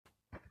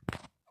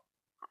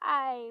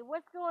Hi,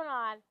 what's going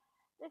on?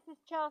 This is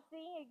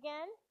Chelsea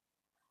again,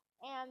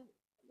 and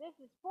this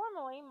is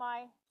formally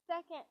my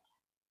second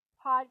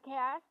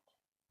podcast.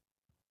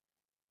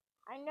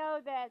 I know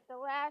that the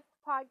last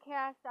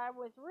podcast I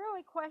was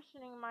really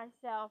questioning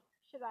myself.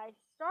 Should I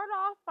start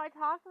off by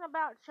talking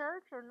about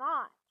church or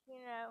not?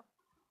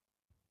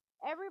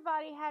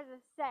 Everybody has a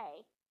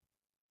say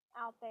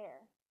out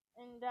there,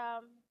 and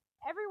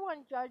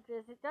everyone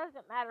judges. It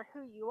doesn't matter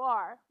who you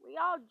are. We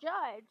all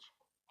judge,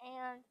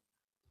 and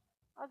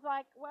I was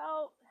like,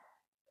 well,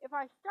 if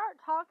I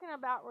start talking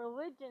about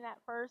religion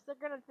at first,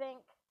 they're going to think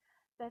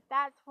that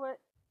that's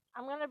what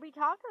I'm going to be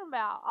talking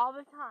about all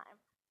the time.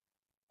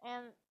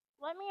 And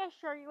let me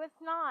assure you, it's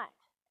not.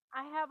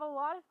 I have a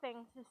lot of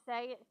things to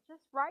say. It's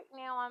just right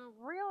now I'm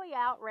really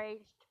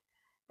outraged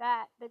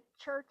that the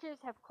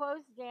churches have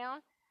closed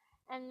down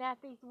and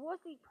that these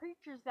wussy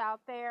preachers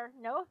out there,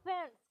 no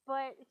offense,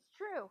 but it's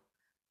true,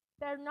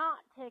 they're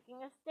not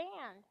taking a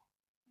stand.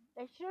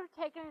 They should have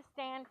taken a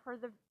stand for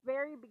the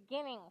very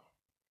beginning.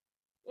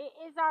 It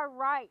is our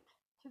right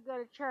to go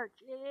to church.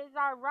 It is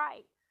our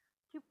right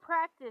to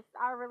practice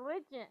our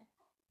religion.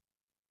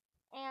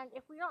 And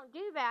if we don't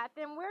do that,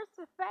 then where's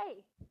the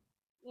faith?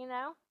 You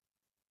know?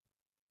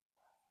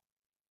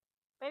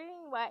 But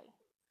anyway,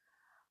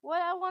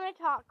 what I want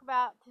to talk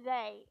about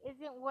today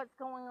isn't what's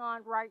going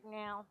on right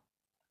now.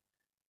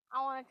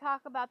 I want to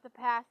talk about the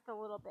past a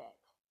little bit.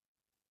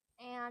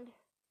 And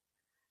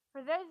for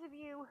those of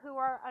you who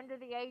are under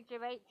the age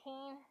of 18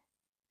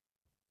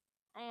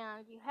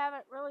 and you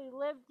haven't really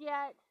lived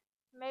yet,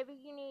 maybe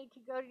you need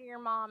to go to your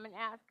mom and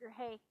ask her,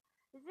 hey,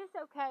 is this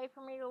okay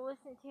for me to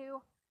listen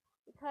to?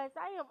 Because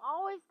I am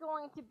always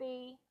going to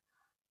be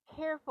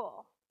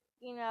careful,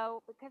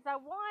 because I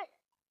want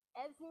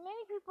as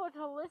many people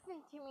to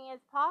listen to me as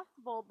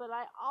possible, but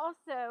I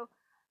also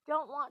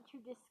don't want to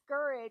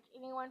discourage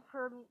anyone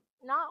from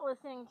not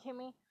listening to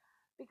me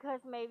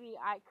because maybe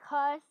I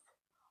cuss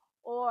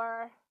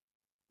or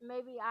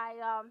maybe I,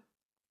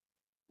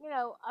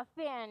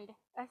 offend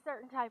a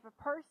certain type of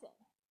person.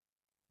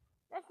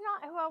 That's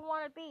not who I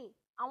want to be.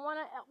 I want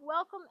to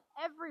welcome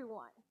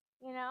everyone,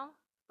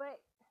 but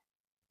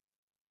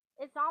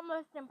it's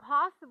almost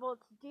impossible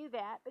to do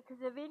that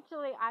because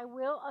eventually I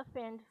will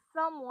offend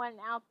someone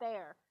out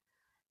there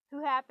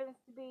who happens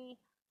to be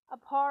a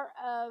part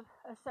of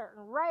a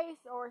certain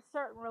race or a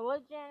certain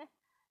religion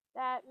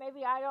that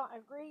maybe I don't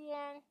agree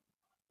in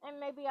and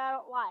maybe I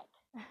don't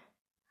like.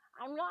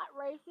 I'm not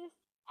racist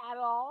at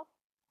all,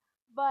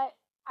 but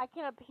I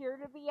can appear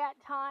to be at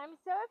times.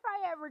 So if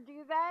I ever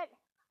do that,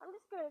 I'm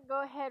just going to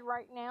go ahead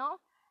right now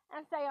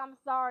and say I'm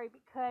sorry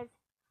because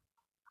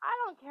I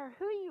don't care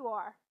who you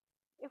are.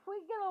 If we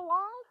get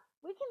along,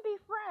 we can be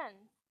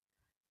friends.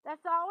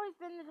 That's always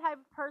been the type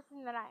of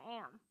person that I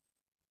am.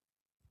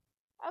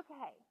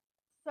 Okay,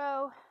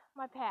 so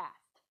my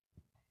past.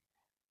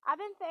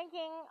 I've been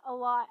thinking a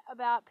lot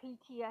about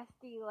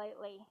PTSD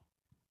lately,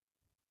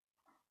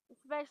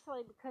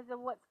 especially because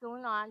of what's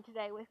going on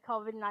today with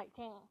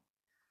COVID-19.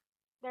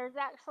 There's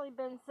actually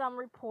been some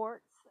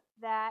reports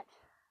that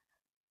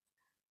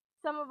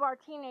some of our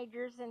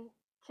teenagers in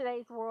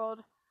today's world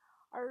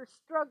are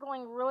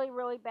struggling really,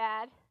 really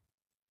bad.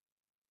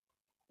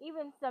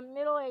 Even some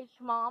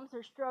middle-aged moms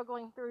are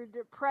struggling through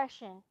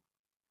depression.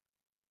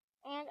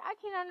 And I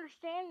can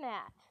understand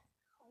that.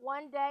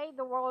 One day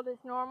the world is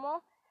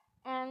normal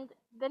and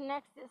the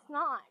next it's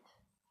not.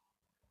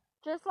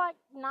 Just like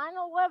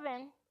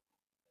 9/11,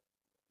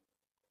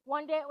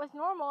 one day it was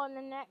normal and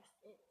the next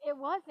it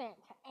wasn't.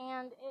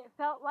 And it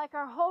felt like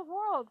our whole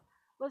world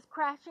was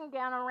crashing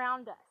down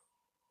around us.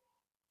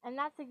 And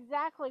that's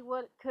exactly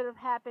what could have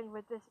happened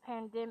with this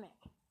pandemic.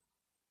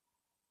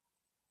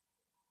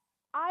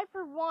 I,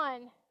 for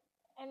one,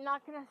 am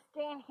not going to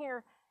stand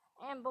here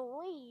and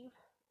believe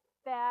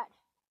that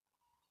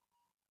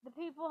the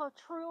people who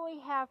truly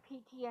have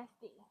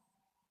PTSD.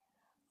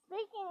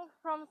 Speaking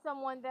from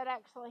someone that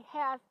actually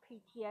has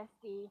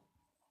PTSD,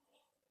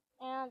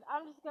 and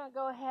I'm just going to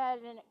go ahead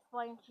and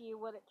explain to you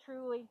what it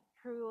truly,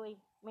 truly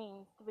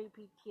means to be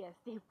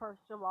PTSD,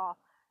 first of all,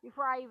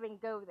 before I even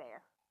go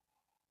there.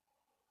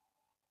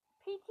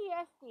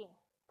 PTSD,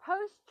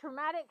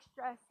 post-traumatic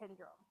stress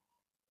syndrome.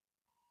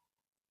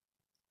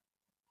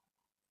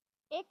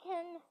 It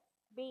can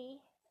be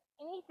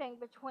anything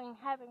between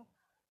having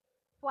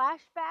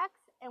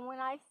flashbacks, and when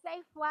I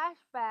say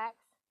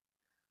flashbacks,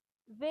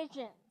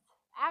 visions,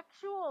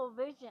 actual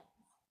visions,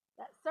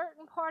 that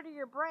certain part of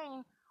your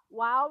brain,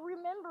 while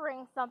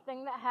remembering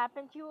something that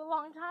happened to you a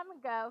long time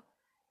ago,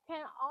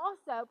 can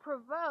also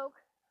provoke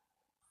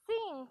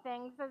seeing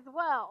things as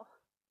well,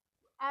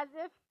 as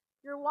if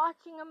you're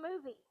watching a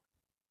movie.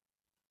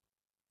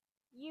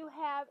 You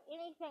have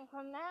anything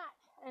from that,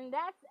 and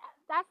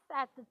that's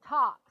at the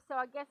top. So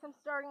I guess I'm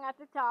starting at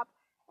the top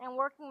and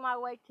working my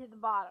way to the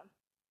bottom.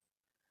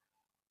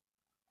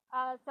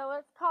 So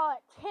let's call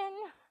it 10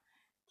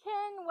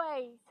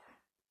 ways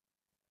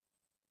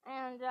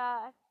and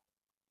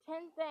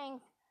 10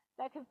 things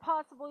that could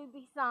possibly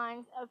be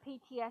signs of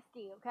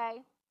PTSD,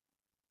 okay?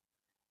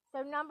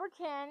 So number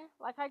 10,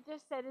 like I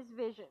just said, is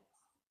visions.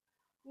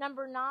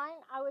 Number 9,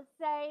 I would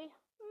say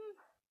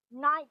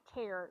night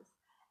terrors.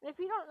 And if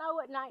you don't know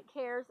what night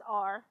terrors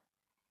are,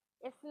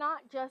 it's not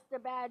just a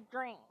bad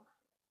dream.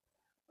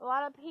 A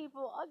lot of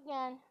people,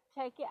 again,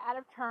 take it out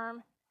of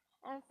term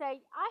and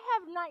say, I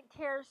have night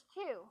terrors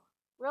too.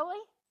 Really?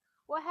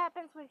 What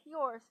happens with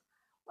yours?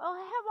 Well, I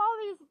have all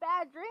these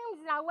bad dreams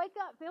and I wake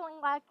up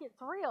feeling like it's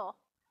real.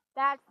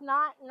 That's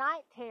not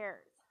night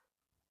terrors.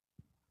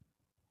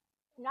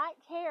 Night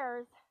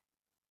terrors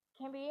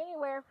can be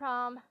anywhere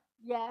from,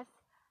 yes,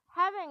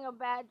 having a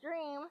bad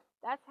dream.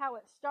 That's how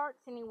it starts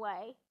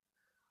anyway.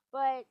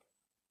 But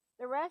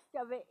the rest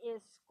of it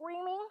is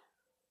screaming,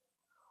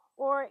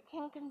 or it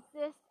can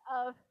consist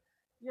of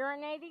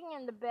urinating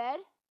in the bed,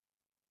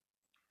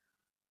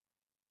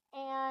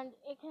 and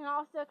it can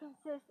also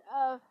consist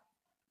of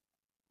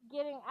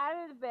getting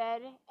out of the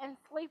bed and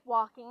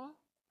sleepwalking,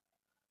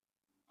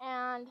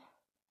 and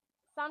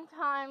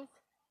sometimes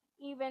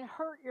even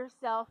hurt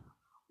yourself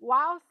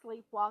while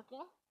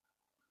sleepwalking.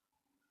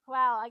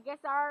 Wow, I guess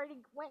I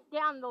already went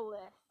down the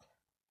list.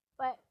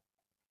 But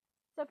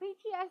so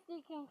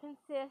PTSD can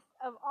consist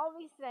of all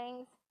these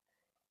things,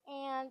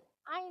 and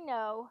I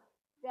know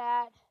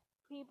that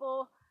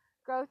people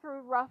go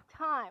through rough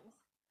times,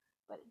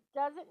 but it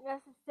doesn't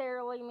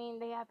necessarily mean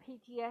they have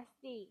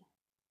PTSD.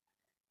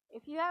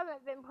 If you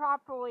haven't been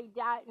properly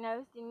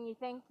diagnosed and you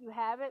think you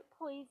have it,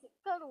 please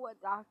go to a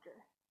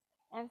doctor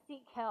and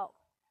seek help,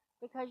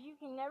 because you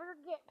can never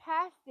get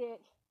past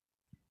it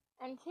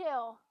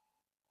until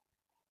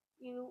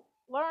you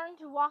learn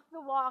to walk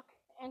the walk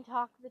and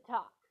talk the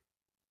talk.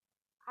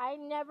 I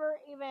never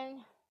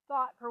even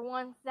thought for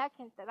 1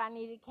 second that I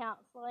needed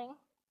counseling.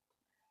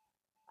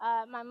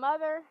 My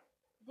mother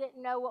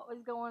didn't know what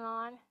was going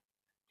on,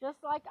 just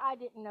like I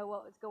didn't know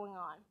what was going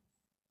on.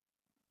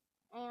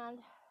 And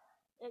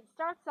it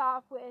starts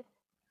off with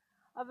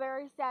a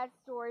very sad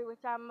story,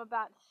 which I'm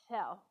about to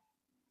tell.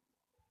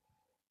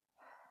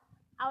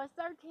 I was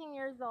 13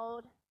 years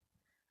old,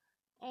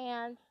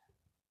 and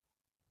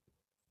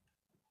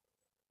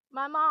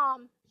my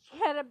mom, she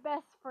had a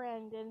best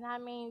friend, and I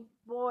mean,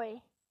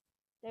 boy,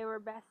 they were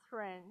best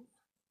friends.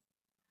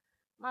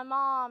 My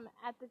mom,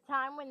 at the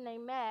time when they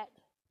met,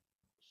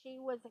 she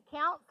was a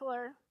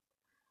counselor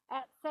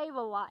at Save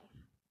a Life.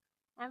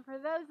 And for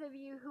those of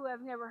you who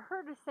have never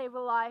heard of Save a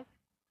Life,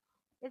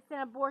 it's an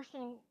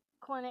abortion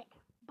clinic,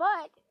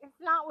 but it's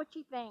not what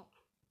you think.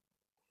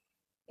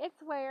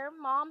 It's where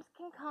moms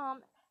can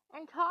come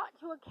and talk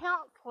to a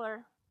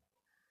counselor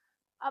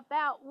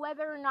about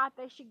whether or not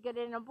they should get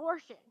an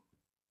abortion.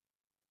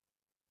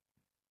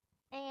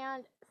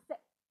 And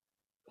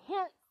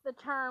hence the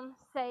term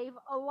Save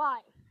a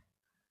Life,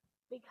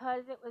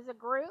 because it was a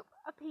group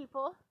of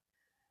people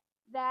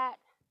that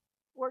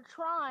were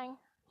trying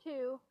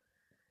to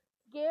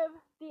give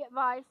the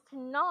advice to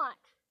not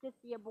get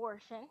the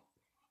abortion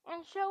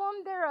and show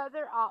them their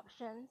other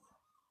options,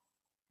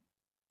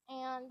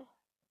 and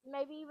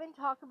maybe even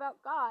talk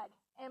about God.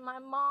 And my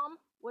mom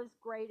was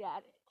great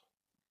at it.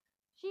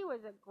 She was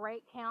a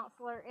great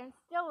counselor and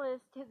still is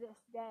to this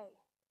day.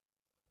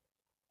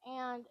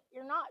 And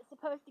you're not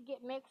supposed to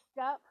get mixed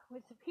up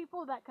with the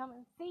people that come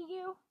and see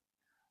you.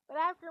 But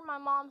after my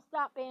mom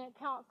stopped being a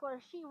counselor,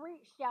 she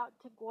reached out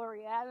to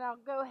Gloria, and I'll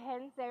go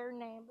ahead and say her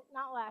name, but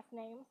not last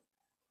names.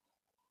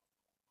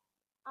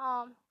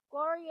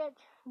 Gloria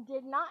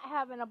did not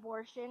have an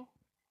abortion,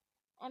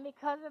 and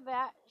because of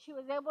that, she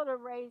was able to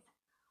raise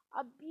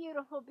a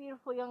beautiful,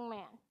 beautiful young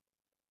man.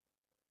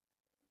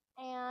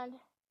 And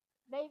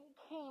they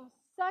became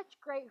such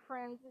great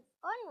friends. It's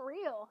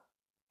unreal.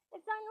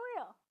 It's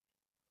unreal.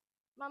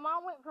 My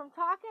mom went from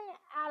talking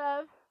out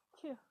of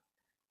to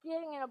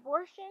getting an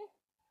abortion,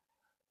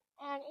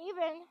 and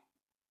even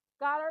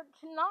got her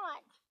to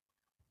not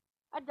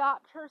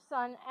adopt her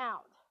son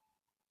out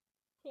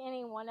to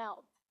anyone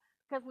else,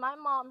 because my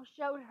mom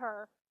showed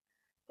her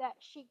that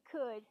she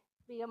could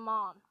be a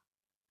mom,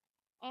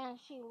 and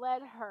she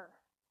led her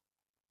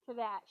to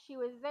that. She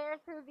was there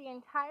through the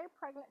entire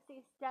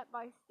pregnancy, step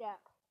by step,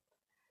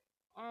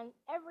 and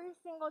every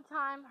single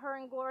time her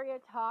and Gloria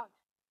talked,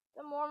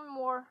 the more and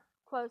more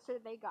closer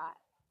they got.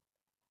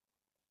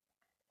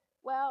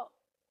 Well,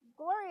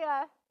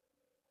 Gloria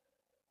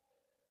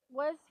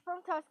was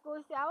from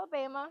Tuscaloosa,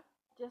 Alabama,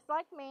 just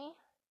like me,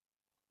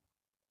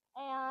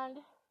 and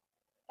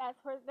that's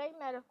where they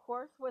met, of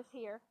course, was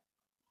here.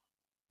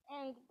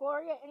 And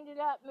Gloria ended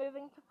up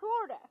moving to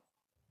Florida,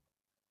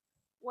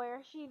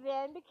 where she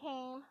then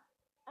became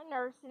a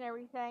nurse and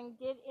everything,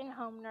 did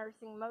in-home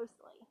nursing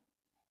mostly.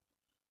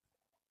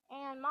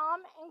 And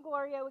Mom and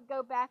Gloria would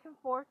go back and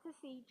forth to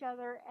see each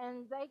other,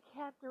 and they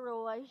kept a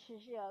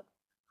relationship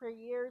for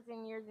years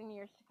and years and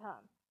years to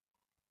come.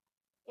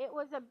 It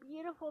was a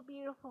beautiful,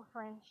 beautiful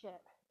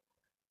friendship.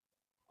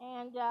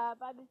 And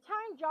by the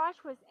time Josh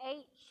was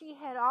 8, she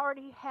had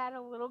already had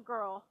a little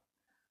girl.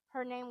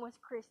 Her name was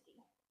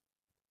Christy.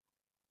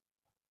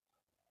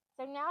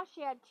 So now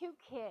she had 2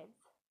 kids,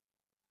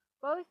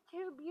 both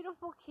 2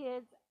 beautiful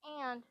kids,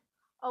 and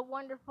a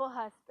wonderful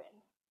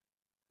husband.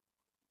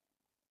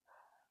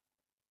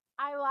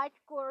 I liked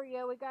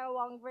Gloria. We got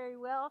along very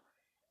well.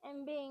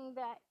 And being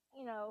that,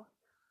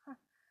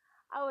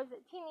 I was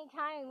a teeny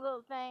tiny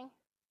little thing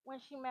when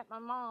she met my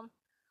mom,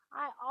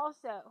 I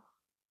also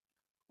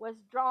was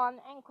drawn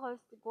and close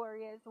to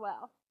Gloria as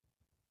well.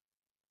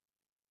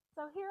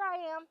 So here I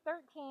am,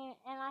 13,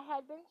 and I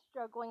had been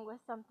struggling with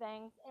some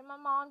things, and my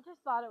mom just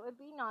thought it would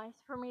be nice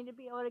for me to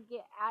be able to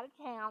get out of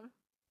town.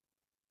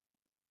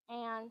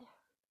 And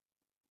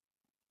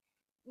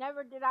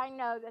never did I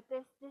know that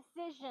this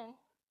decision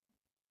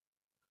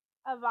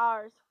of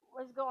ours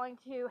was going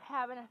to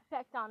have an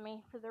effect on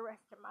me for the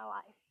rest of my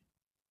life.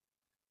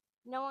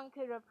 No one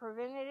could have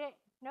prevented it.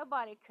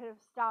 Nobody could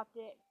have stopped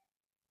it.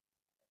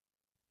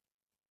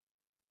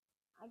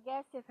 I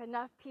guess if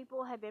enough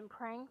people had been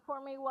praying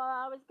for me while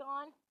I was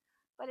gone,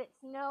 but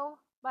it's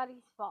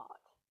nobody's fault.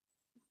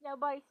 It's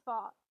nobody's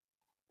fault.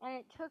 And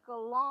it took a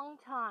long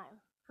time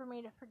for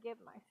me to forgive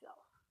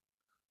myself.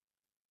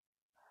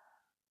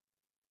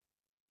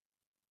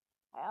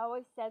 I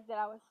always said that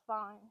I was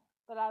fine,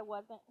 but I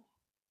wasn't.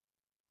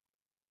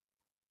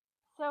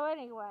 So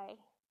anyway,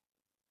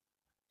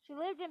 she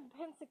lived in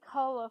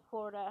Pensacola,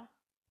 Florida,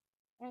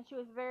 and she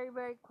was very,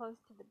 very close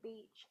to the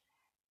beach.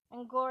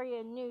 And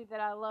Gloria knew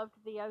that I loved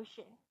the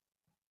ocean.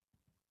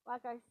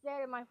 Like I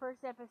said in my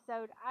first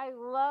episode, I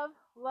love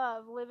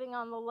living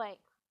on the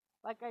lake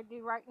like I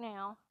do right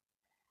now.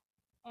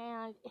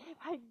 And if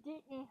I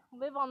didn't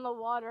live on the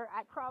water,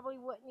 I probably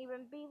wouldn't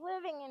even be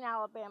living in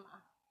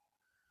Alabama.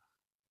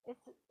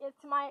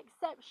 It's my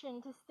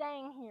exception to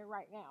staying here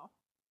right now.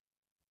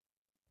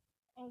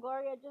 And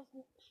Gloria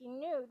she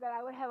knew that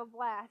I would have a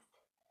blast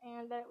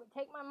and that it would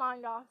take my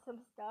mind off some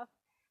stuff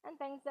and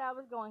things that I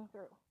was going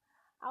through.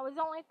 I was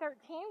only 13,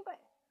 but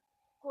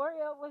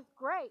Gloria was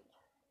great.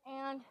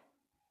 And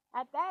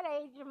at that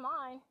age of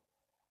mine,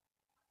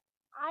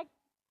 I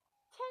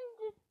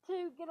tended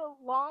to get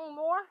along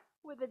more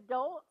with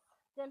adults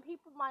than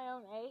people my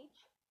own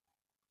age.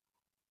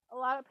 A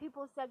lot of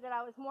people said that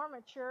I was more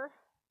mature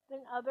than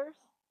others,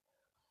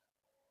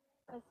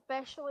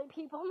 especially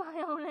people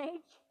my own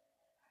age.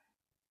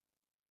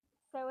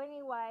 So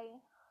anyway,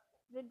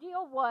 the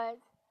deal was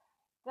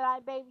that I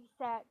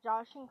babysat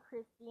Josh and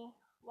Christy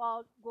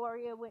while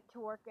Gloria went to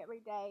work every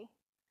day.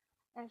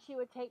 And she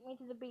would take me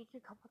to the beach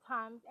a couple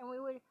times, and we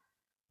would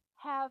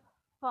have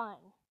fun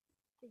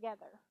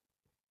together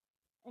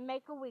and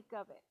make a week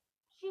of it.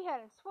 She had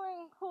a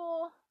swimming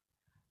pool,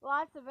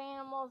 lots of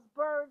animals,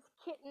 birds,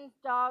 kittens,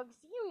 dogs,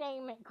 you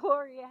name it,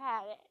 Gloria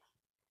had it.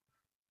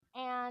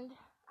 And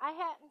I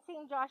hadn't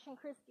seen Josh and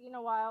Christy in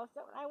a while,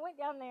 so when I went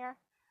down there,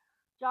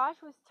 Josh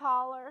was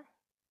taller.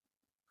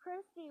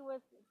 Christy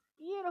was this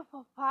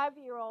beautiful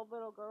 5-year-old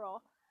little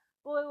girl,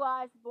 blue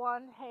eyes,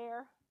 blonde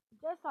hair,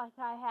 just like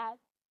I had.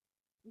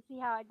 You see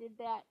how I did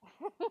that?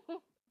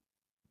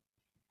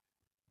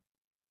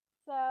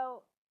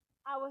 So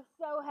I was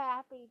so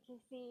happy to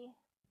see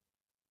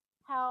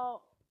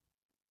how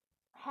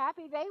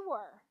happy they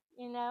were,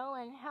 and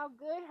how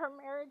good her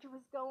marriage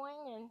was going,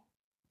 and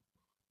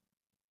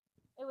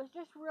it was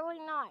just really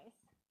nice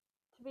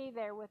to be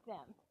there with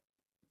them.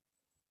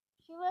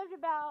 She lived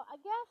about,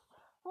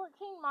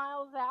 14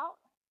 miles out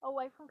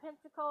away from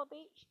Pensacola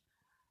Beach,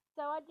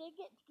 so I did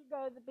get to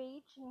go to the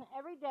beach, and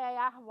every day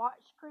I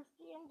watched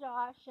Christy and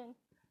Josh, and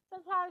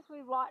sometimes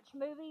we'd watch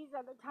movies,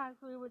 other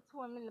times we would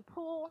swim in the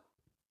pool.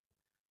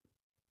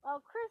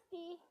 Well,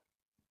 Christy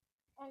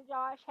and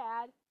Josh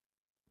had,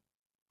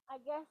 a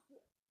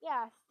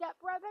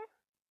stepbrother,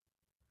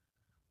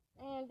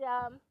 and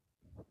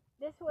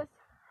this was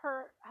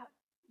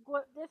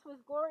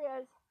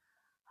Gloria's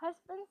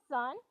husband's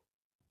son.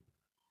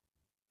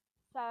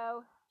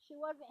 So she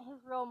wasn't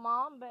his real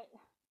mom, but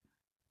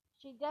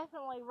she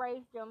definitely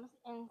raised him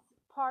in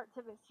parts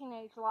of his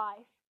teenage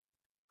life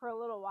for a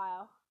little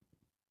while.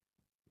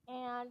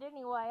 And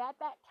anyway, at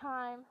that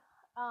time,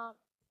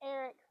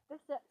 Eric, the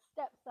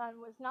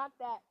stepson, was not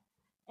that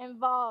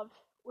involved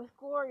with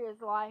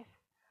Gloria's life,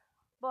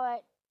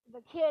 but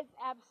the kids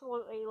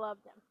absolutely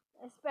loved him,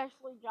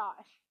 especially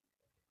Josh.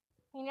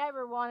 He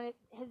never wanted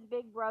his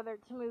big brother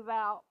to move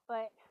out,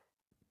 but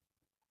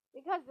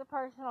because of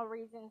personal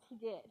reasons, he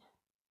did.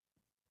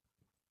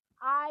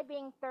 I,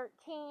 being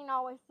 13,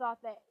 always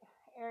thought that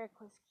Eric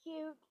was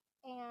cute,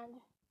 and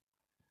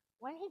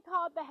when he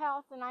called the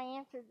house and I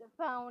answered the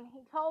phone,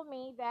 he told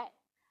me that,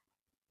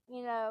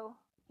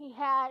 he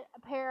had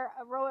a pair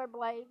of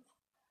rollerblades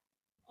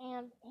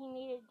and he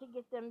needed to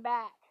get them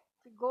back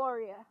to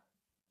Gloria.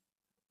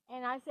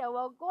 And I said,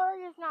 well,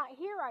 Gloria's not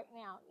here right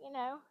now,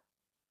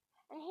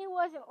 And he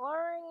wasn't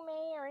luring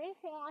me or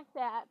anything like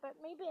that, but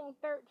me being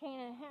 13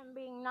 and him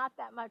being not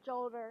that much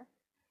older,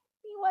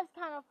 he was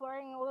kind of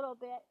flirting a little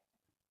bit.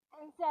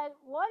 And said,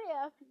 what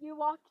if you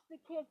walked the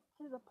kids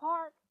to the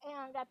park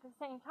and at the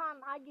same time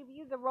I give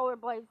you the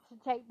rollerblades to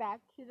take back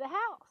to the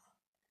house?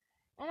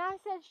 And I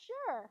said,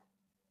 sure.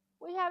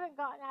 We haven't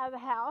gotten out of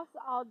the house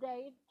all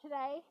day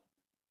today,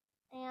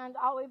 and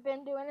all we've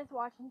been doing is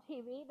watching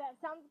TV. That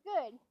sounds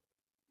good.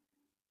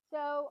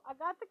 So I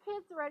got the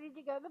kids ready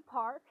to go to the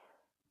park,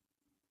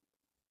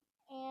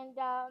 and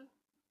I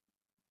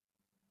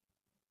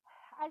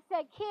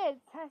said,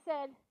 kids,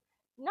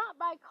 not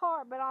by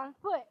car, but on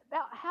foot,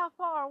 about how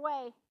far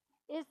away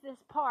is this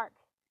park?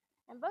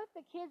 And both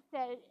the kids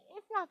said,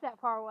 it's not that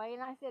far away.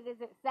 And I said, is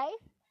it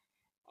safe?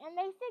 And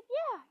they said,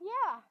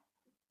 yeah.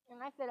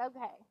 And I said,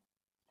 okay,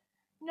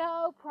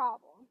 no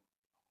problem.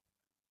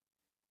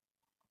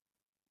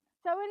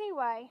 So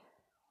anyway,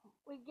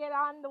 we get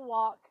on the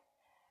walk,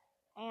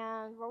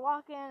 and we're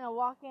walking,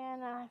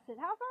 and I said,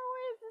 how far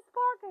away is this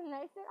park? And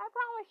they said, I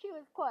promise you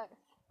it's close.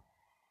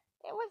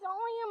 It was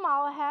only a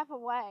mile and a half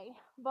away,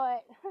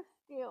 but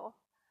still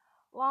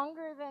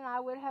longer than I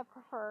would have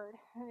preferred.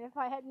 And if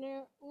I had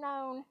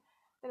known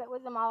that it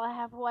was a mile and a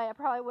half away, I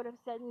probably would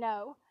have said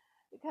no,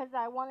 because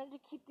I wanted to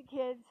keep the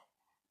kids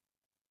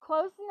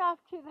close enough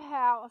to the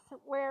house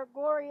where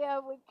Gloria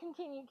would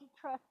continue to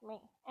trust me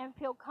and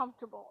feel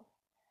comfortable.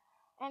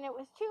 And it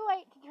was too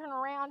late to turn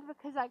around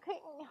because I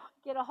couldn't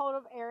get a hold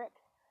of Eric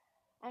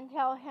and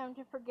tell him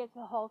to forget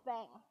the whole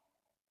thing.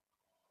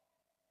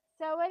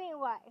 So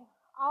anyway,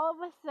 all of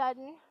a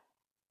sudden,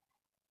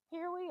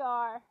 here we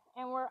are,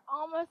 and we're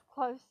almost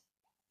close.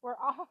 We're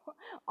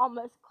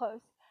almost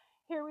close.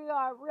 Here we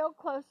are, real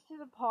close to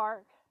the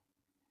park.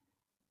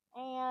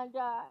 And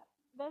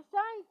the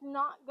sun's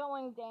not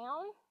going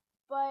down,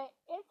 but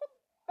it's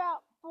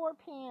about 4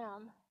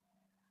 p.m.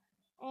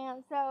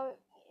 And so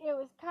it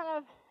was kind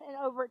of an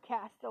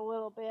overcast a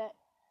little bit.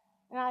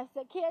 And I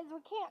said, kids, we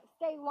can't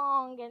stay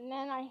long. And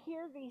then I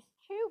hear these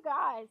two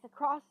guys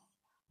across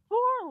 4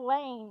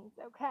 lanes,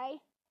 okay?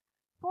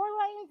 4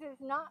 lanes is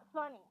not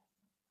funny.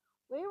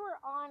 We were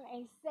on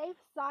a safe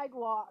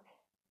sidewalk,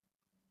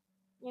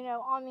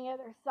 on the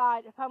other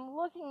side. If I'm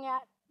looking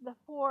at the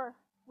 4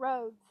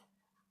 roads,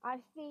 I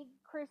see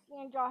Christy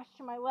and Josh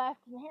to my left,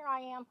 and here I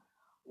am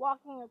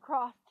walking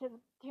across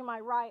to my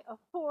right of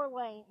 4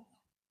 lanes.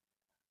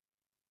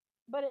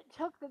 But it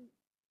took a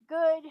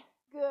good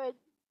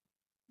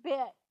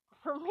bit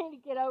for me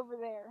to get over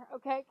there,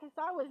 okay? Because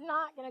I was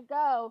not going to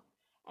go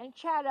and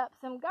chat up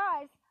some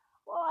guys.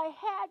 Well, I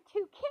had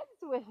 2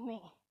 kids with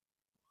me.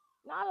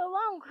 Not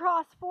alone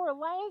cross 4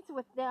 lanes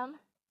with them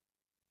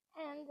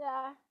and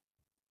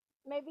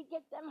maybe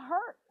get them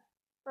hurt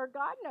or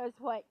God knows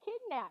what,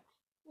 kidnapped.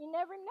 You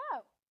never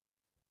know.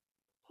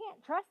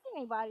 Can't trust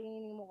anybody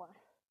anymore.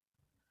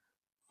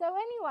 So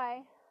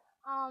anyway,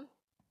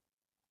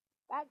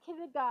 back to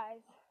the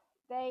guys.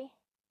 They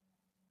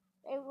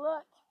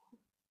looked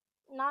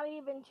not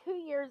even 2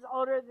 years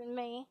older than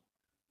me,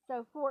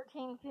 so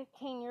 14,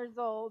 15 years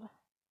old.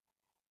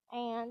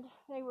 And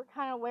they were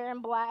kind of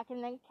wearing black,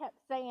 and they kept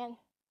saying,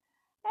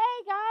 hey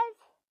guys.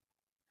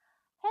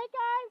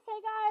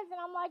 And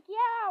I'm like,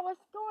 yeah,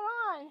 what's going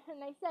on? And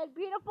they said,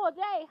 beautiful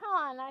day,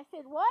 huh? And I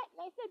said, what?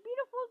 And they said,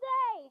 beautiful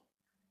day.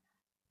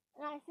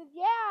 And I said,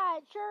 yeah,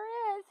 it sure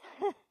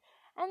is.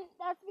 And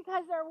that's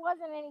because there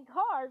wasn't any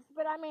cars.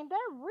 But I mean,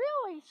 they're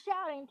really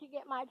shouting to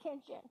get my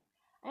attention.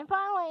 And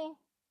finally,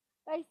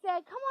 they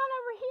said, come on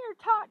over here,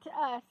 talk to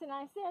us. And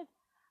I said,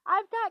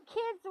 I've got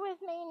kids with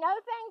me. No,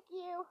 thank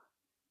you.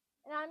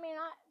 And I mean,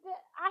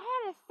 I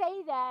had to say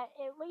that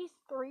at least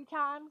 3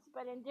 times,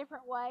 but in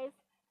different ways.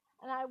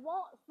 And I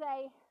won't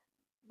say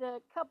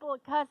the couple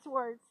of cuss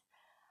words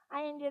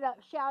I ended up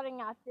shouting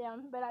at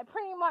them, but I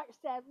pretty much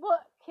said,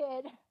 look,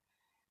 kid,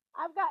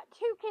 I've got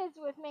 2 kids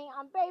with me.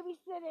 I'm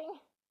babysitting.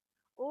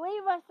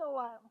 Leave us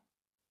alone.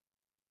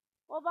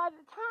 Well, by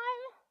the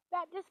time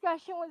that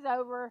discussion was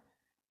over,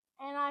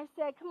 and I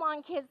said, come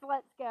on, kids,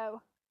 let's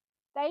go,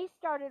 they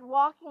started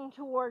walking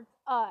towards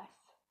us.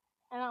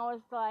 And I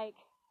was like,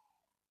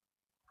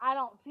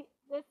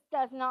 this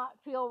does not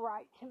feel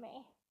right to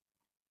me.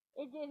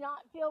 It did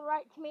not feel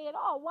right to me at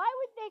all. Why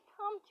would they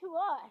come to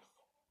us?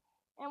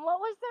 And what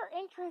was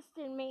their interest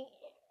in me,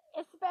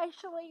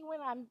 especially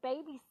when I'm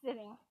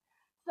babysitting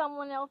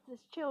someone else's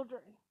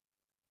children?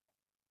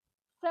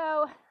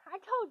 So I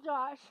told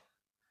Josh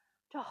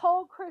to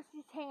hold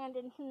Chrissy's hand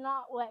and to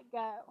not let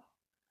go.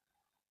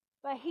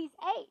 But he's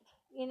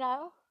 8,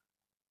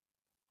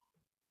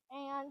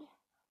 And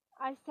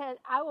I said,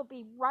 I will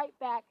be right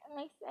back. And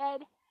they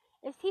said,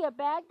 is he a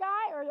bad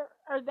guy or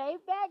are they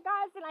bad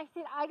guys? And I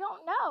said, I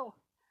don't know.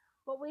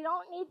 But we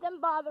don't need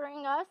them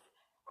bothering us.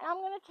 And I'm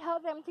going to tell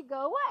them to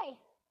go away.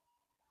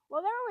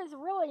 Well, there was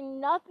really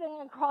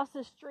nothing across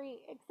the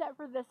street except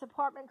for this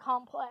apartment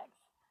complex.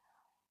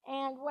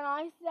 And when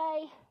I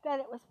say that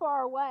it was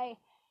far away,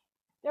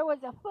 there was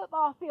a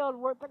football field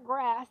worth of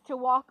grass to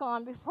walk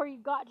on before you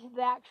got to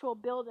the actual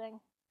building,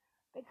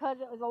 because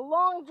it was a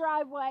long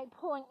driveway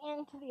pulling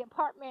into the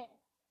apartment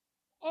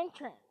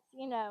entrance,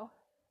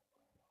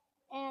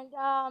 And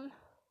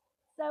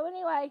so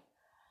anyway,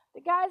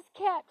 the guys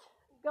kept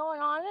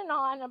going on and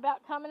on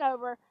about coming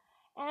over,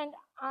 and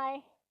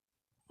I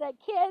said,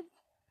 kids,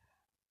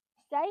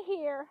 stay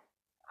here.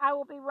 I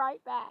will be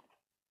right back.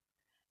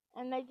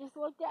 And they just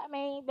looked at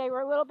me. They were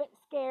a little bit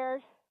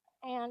scared.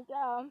 And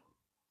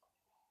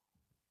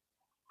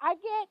I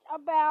get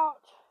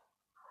about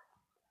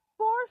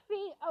 4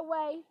 feet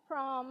away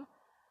from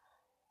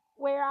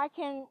where I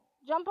can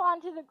jump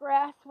onto the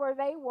grass where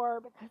they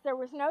were, because there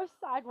was no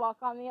sidewalk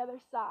on the other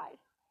side.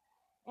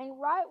 And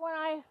right when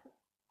I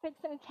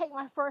fixing to take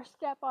my first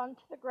step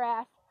onto the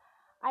grass,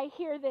 I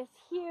hear this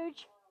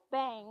huge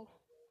bang.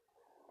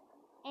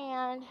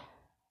 And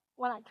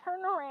when I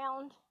turn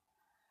around,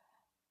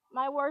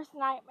 my worst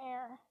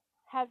nightmare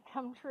had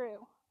come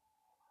true.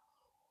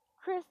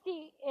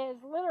 Christy is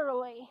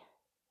literally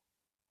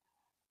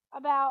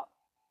about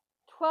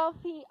 12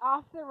 feet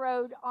off the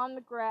road on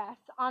the grass,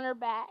 on her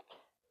back.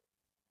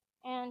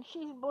 And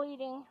she's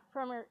bleeding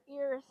from her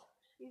ears.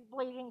 She's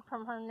bleeding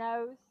from her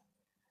nose.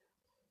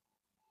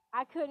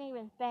 I couldn't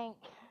even think.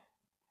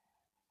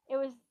 It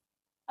was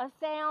a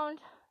sound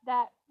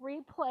that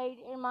replayed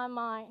in my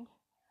mind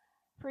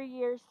for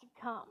years to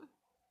come.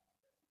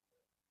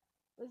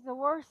 It was the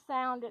worst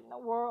sound in the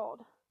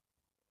world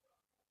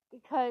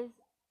because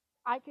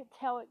I could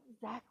tell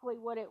exactly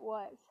what it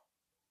was.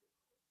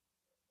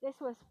 This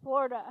was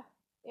Florida.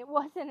 It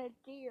wasn't a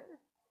deer.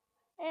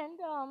 And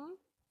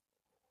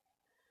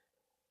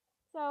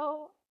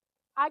so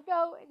I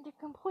go into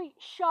complete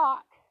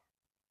shock.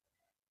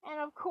 And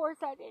of course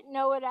I didn't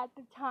know it at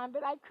the time,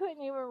 but I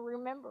couldn't even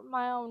remember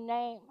my own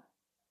name.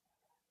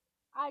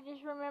 I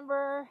just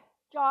remember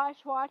Josh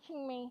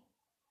watching me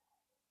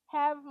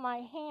have my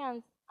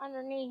hands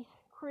underneath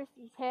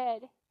Christy's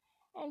head.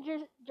 And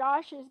just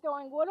Josh is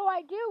going, "What do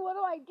I do? What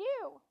do I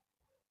do?"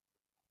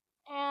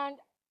 And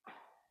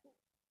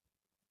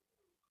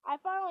I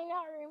finally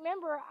now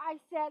remember, I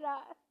said,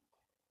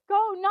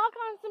 "Go knock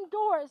on some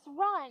doors,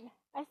 run."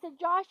 I said,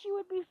 "Josh, you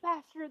would be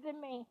faster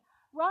than me.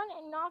 Run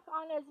and knock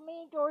on as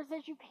many doors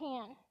as you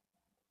can."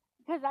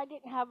 Because I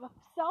didn't have a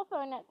cell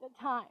phone at the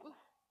time.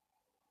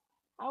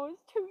 I was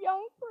too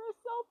young for a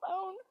cell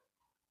phone,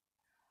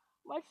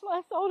 much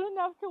less old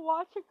enough to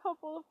watch a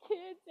couple of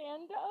kids.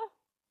 And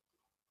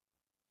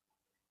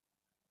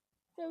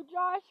so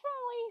Josh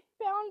finally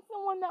found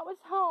someone that was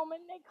home,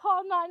 and they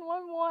called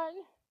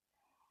 911.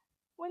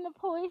 When the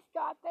police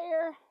got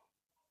there,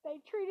 they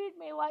treated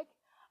me like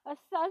a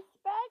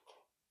suspect,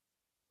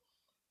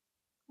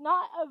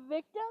 not a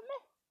victim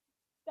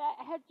that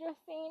had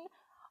just seen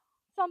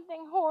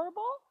something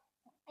horrible.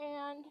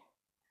 And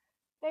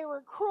they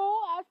were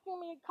cruel, asking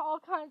me all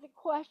kinds of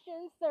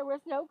questions. There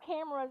was no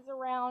cameras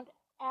around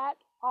at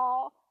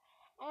all,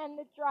 and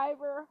the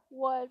driver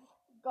was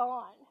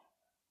gone.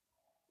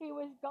 He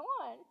was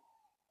gone.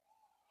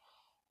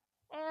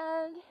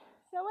 And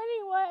so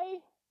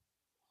anyway,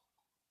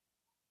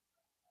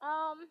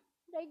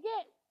 they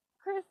get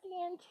Christy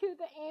into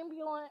the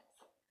ambulance,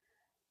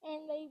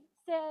 and they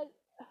said,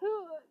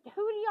 who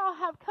do y'all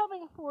have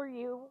coming for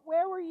you?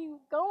 Where were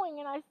you going?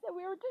 And I said,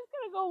 "We were just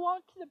going to go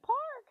walk to the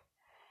park."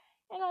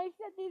 And I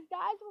said, "These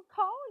guys were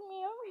calling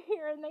me over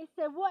here." And they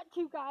said, "What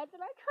two guys?"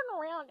 And I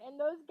turned around, and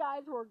those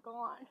guys were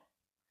gone.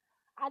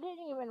 I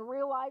didn't even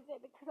realize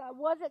it because I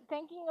wasn't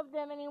thinking of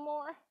them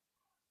anymore.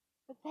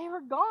 But they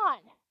were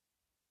gone.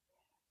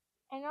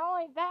 And not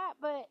only that,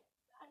 but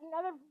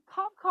another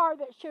cop car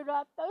that showed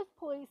up, those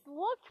police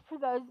looked for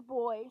those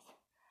boys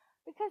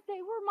because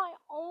they were my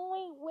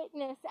only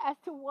witness as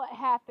to what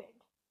happened.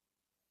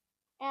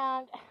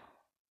 And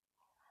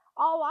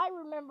all I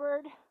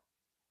remembered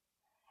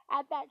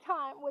at that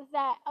time was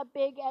that a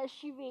big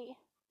SUV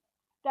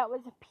that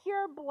was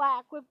pure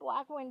black with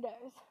black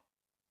windows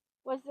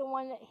was the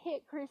one that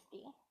hit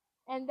Christy.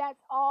 And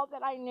that's all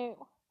that I knew.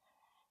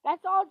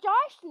 That's all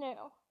Josh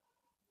knew.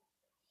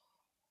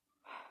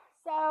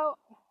 So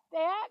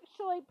they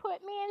actually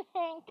put me in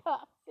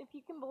handcuffs, if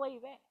you can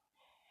believe it.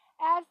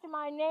 Asked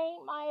my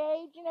name, my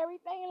age, and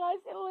everything. And I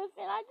said,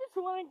 "Listen, I just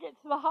want to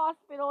get to the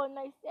hospital." And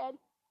they said,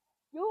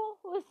 "You'll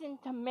listen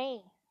to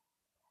me."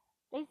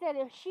 They said,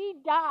 "If she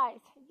dies,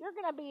 you're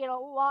going to be in a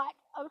lot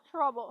of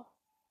trouble."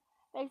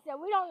 They said,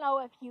 "We don't know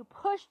if you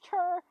pushed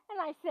her."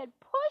 And I said,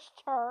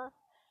 "Pushed her?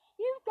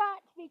 You've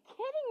got to be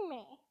kidding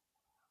me."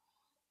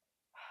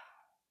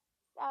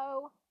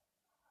 So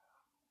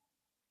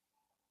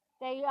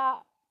they,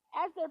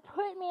 as they're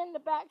putting me in the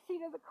back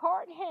seat of the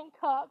car in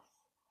handcuffs,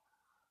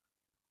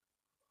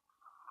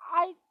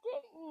 I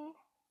didn't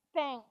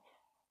think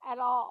at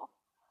all.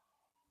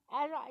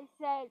 As I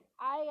said,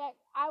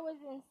 I was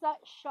in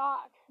such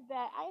shock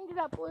that I ended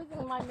up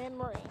losing my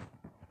memory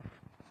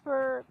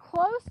for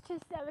close to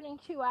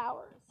 72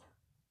 hours.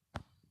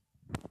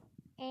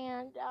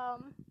 And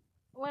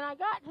when I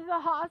got to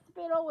the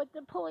hospital with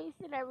the police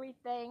and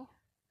everything,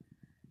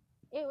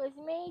 it was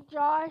me,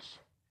 Josh,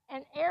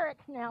 and Eric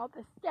now,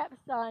 the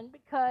stepson,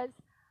 because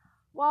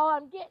while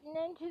I'm getting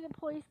into the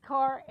police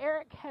car,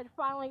 Eric had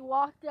finally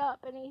walked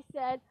up and he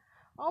said,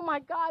 "Oh my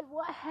God,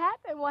 what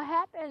happened? What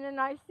happened?" And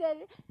I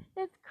said,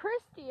 it's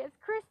Christy.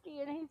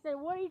 And he said,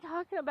 "What are you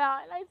talking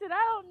about?" And I said,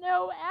 "I don't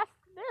know, ask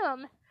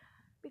them,"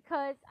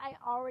 because I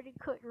already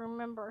couldn't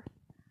remember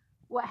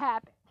what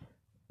happened.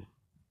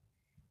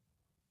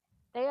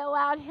 They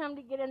allowed him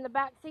to get in the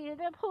back seat of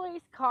the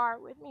police car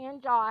with me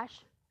and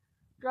Josh,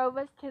 drove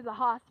us to the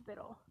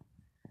hospital.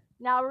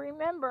 Now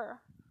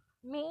remember,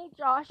 me,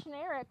 Josh, and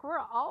Eric were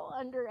all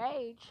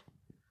underage.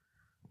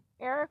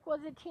 Eric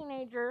was a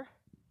teenager.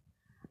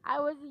 I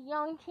was a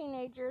young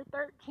teenager,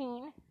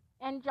 13,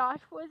 and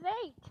Josh was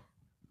 8.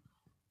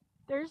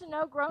 There's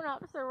no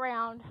grown-ups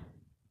around.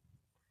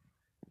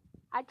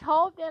 I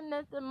told them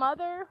that the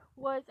mother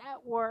was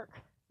at work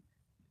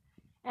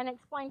and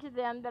explained to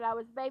them that I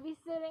was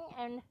babysitting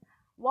and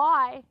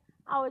why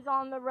I was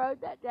on the road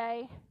that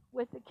day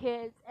with the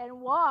kids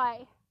and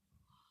why,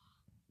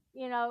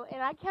 and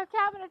I kept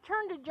having to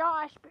turn to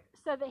Josh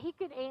so that he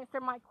could answer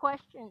my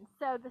questions.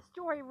 So the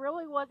story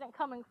really wasn't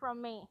coming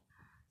from me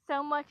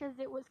so much as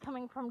it was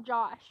coming from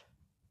Josh,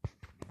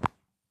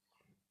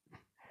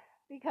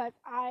 because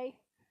I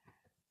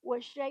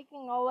was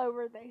shaking all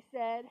over, they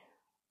said,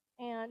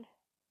 and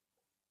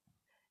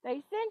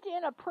they sent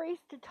in a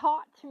priest to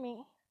talk to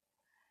me,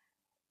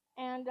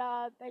 and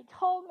they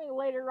told me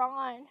later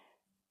on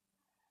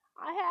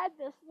I had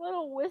this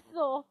little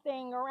whistle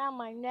thing around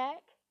my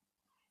neck,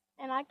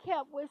 and I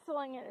kept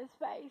whistling in his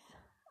face.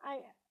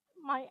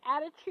 My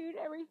attitude,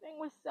 everything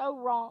was so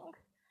wrong.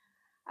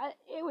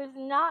 It was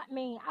not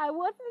me. I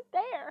wasn't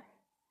there.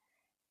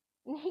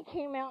 And he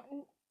came out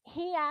and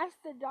he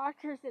asked the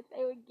doctors if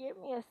they would give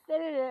me a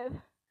sedative.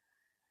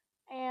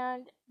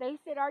 And they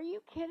said, "Are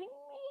you kidding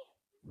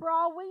me? For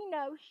all we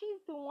know,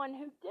 she's the one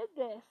who did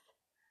this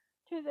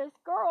to this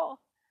girl."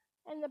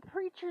 And the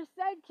preacher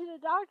said to the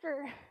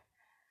doctor,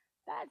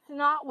 "That's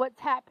not what's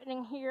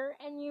happening here,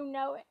 and you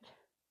know it."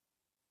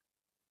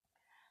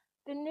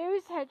 The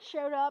news had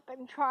showed up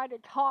and tried to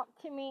talk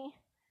to me,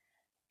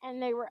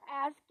 and they were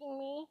asking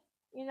me,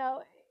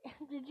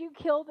 did you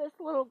kill this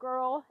little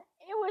girl?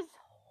 It was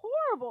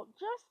horrible,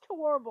 just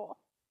horrible.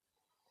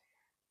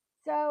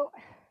 So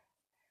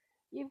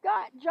you've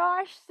got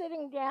Josh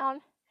sitting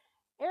down.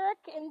 Eric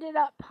ended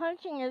up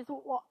punching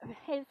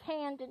his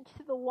hand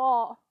into the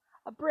wall,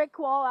 a brick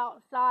wall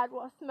outside,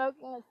 while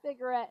smoking a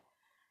cigarette,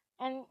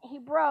 and he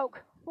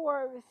broke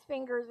 4 of his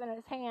fingers in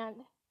his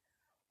hand.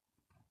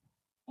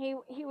 He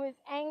was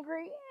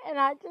angry, and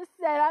I just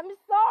said, "I'm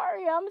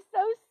sorry, I'm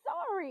so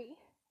sorry."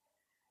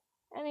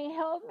 And he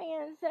held me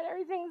and said,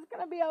 "Everything's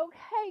going to be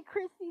okay.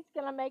 Christy's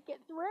going to make it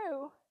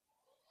through."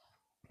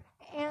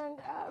 And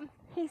I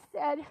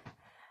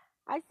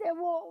said,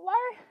 "Well,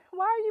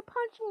 why are you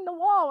punching the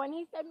wall?" And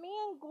he said, "Me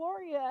and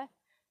Gloria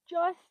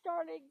just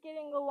started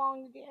getting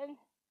along again."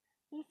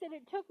 He said,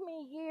 "It took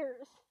me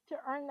years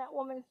to earn that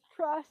woman's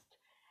trust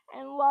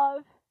and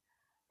love,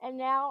 and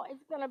now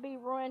it's going to be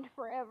ruined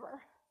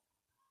forever."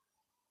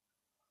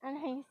 And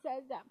he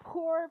said, "That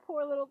poor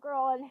little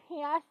girl." And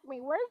he asked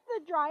me, "Where's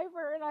the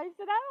driver?" And I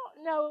said, "I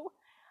don't know."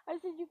 I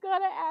said, "You got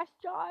to ask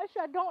Josh.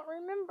 I don't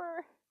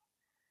remember."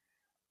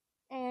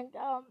 And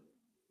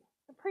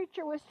the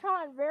preacher was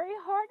trying very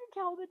hard to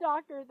tell the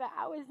doctor that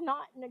I was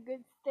not in a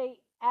good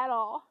state at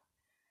all,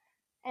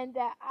 and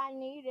that I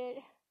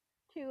needed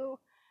to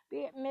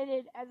be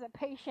admitted as a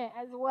patient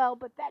as well,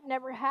 but that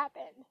never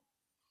happened.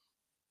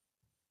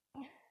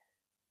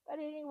 But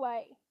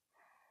anyway,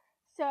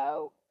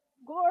 so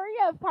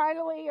Gloria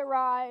finally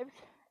arrived,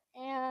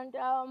 and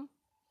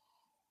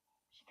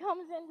she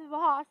comes into the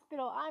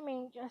hospital,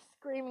 just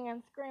screaming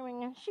and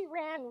screaming, and she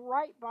ran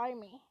right by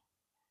me,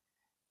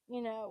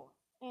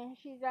 and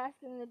she's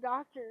asking the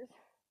doctors,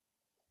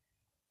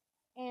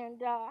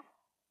 and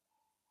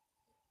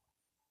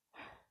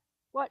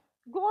what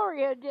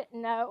Gloria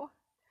didn't know,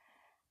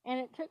 and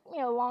it took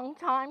me a long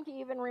time to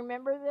even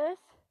remember this,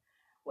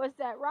 was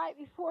that right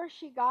before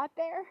she got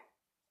there,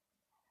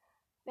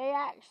 they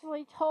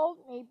actually told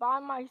me by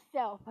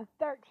myself, a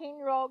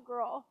 13-year-old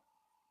girl.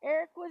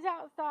 Eric was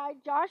outside.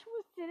 Josh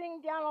was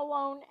sitting down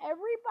alone.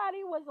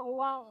 Everybody was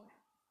alone.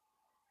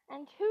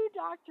 And 2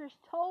 doctors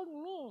told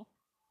me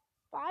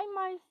by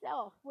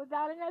myself,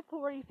 without an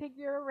authority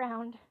figure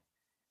around,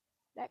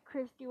 that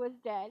Christy was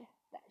dead,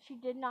 that she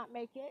did not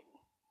make it,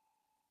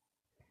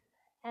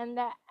 and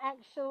that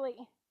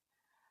actually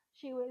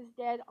she was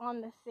dead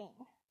on the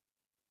scene.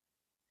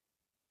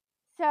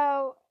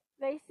 So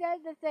they said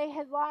that they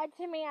had lied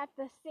to me at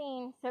the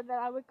scene so that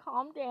I would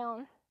calm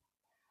down,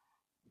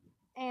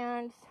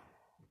 and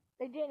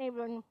they didn't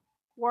even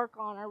work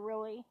on her,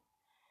 really.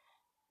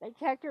 They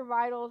checked her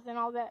vitals and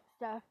all that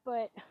stuff,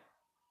 but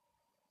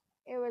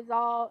it was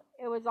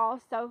all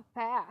so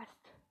fast.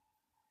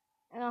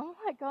 And I'm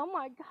like, "Oh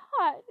my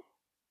God."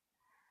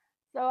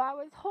 So I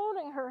was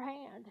holding her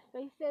hand.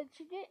 They said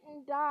she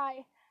didn't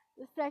die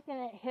the second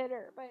it hit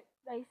her, but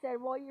they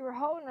said, "Well, you were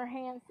holding her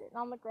hand sitting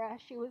on the grass.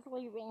 She was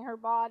leaving her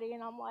body."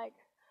 And I'm like,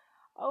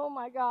 "Oh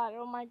my God,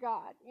 oh my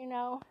God,"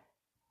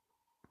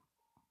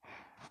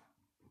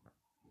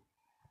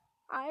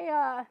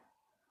 I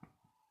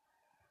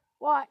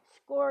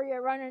watched Gloria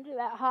run into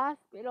that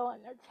hospital,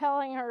 and they're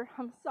telling her,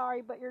 "I'm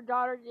sorry, but your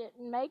daughter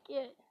didn't make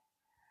it."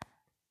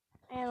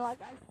 And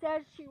like I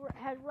said, she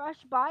had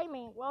rushed by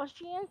me. Well,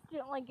 she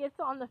instantly gets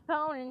on the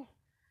phone, and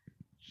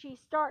she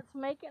starts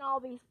making all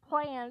these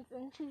plans,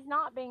 and she's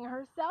not being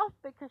herself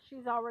because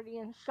she's already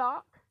in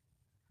shock.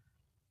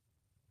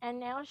 And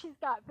now she's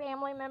got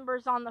family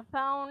members on the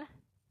phone,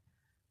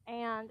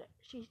 and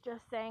she's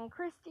just saying,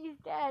 "Christy's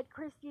dead,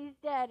 Christy's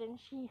dead." And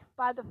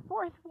by the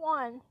 4th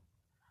one,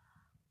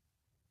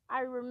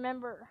 I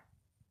remember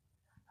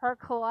her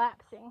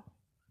collapsing.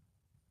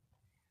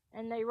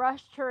 And they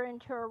rushed her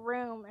into a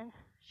room, and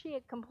she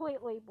had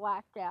completely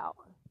blacked out.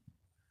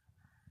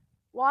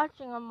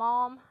 watching a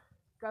mom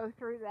go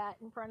through that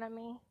in front of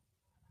me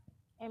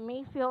and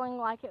me feeling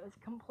like it was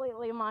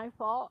completely my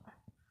fault,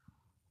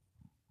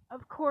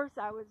 of course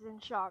I was in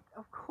shock.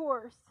 Of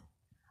course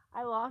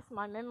I lost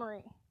my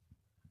memory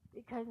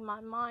because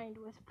my mind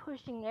was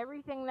pushing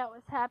everything that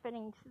was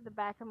happening to the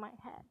back of my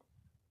head.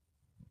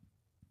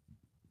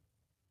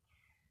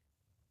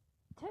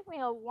 It took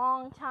me a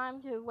long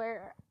time to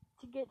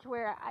get to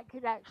where I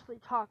could actually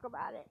talk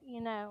about it,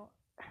 you know.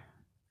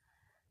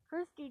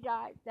 Christy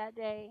died that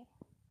day,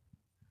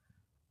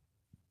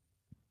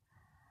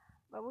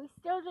 but we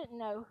still didn't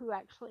know who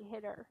actually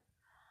hit her.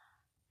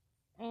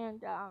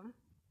 And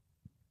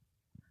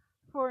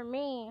for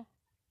me,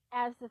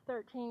 as the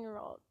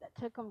 13-year-old that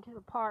took him to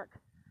the park,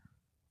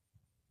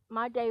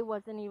 my day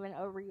wasn't even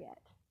over yet.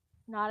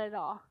 Not at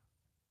all.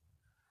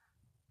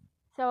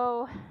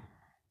 So,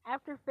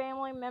 after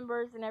family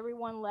members and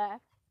everyone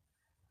left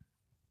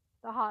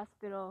the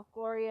hospital,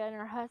 Gloria and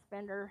her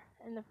husband are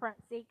in the front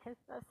seat, because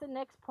that's the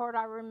next part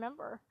I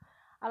remember.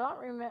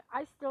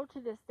 I still to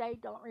this day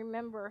don't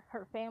remember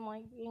her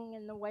family being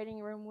in the waiting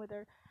room with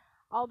her.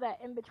 All that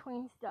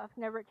in-between stuff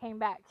never came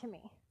back to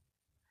me.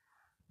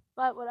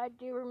 But what I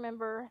do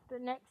remember, the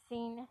next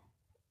scene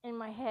in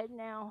my head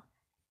now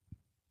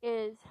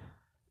is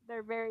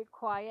they're very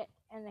quiet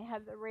and they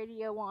have the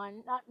radio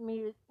on, not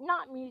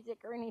music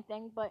or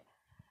anything, but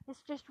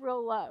it's just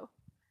real low.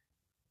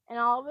 And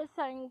all of a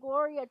sudden,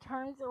 Gloria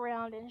turns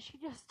around and she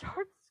just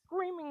starts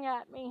screaming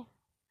at me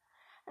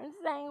and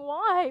saying,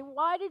 "Why?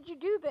 Why did you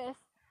do this?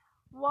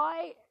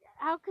 Why?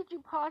 How could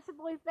you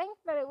possibly think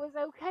that it was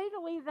okay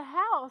to leave the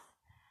house?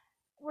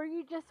 Were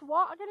you just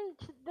walking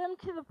them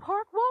to the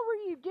park? What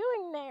were you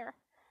doing there?"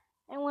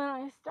 And when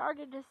I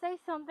started to say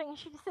something,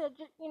 she said,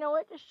 "You know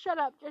what? Just shut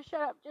up, just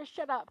shut up, just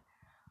shut up."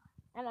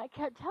 And I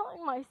kept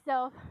telling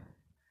myself,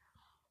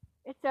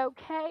 "It's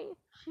okay.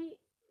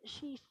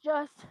 She's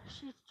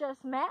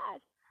just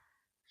mad.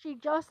 She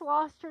just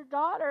lost her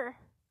daughter."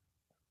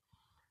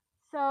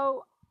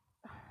 So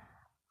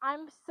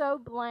I'm so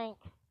blank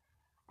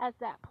at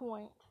that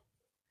point.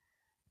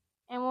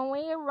 And when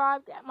we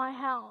arrived at my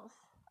house,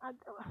 at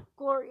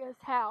Gloria's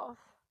house,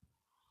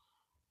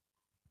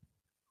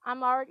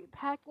 I'm already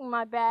packing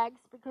my bags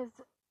because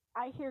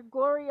I hear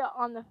Gloria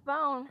on the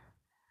phone,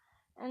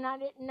 and I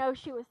didn't know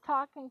she was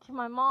talking to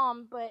my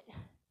mom, but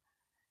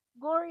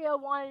Gloria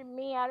wanted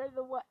me out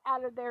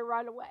of there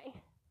right away.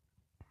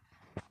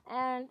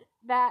 And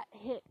that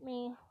hit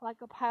me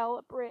like a pile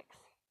of bricks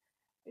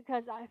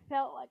because I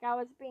felt like I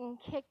was being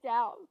kicked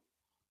out,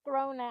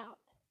 thrown out.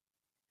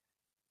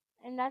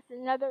 And that's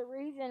another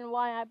reason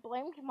why I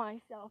blamed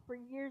myself for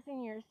years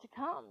and years to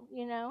come,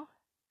 you know.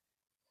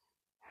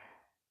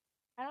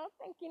 I don't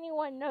think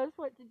anyone knows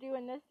what to do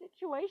in this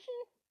situation,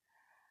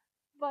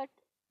 but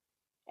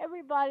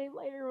everybody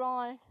later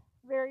on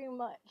very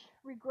much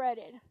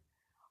regretted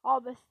all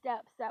the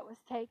steps that was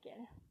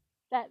taken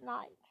that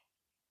night.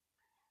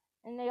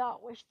 And they all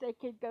wish they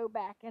could go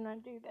back and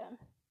undo them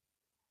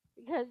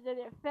because it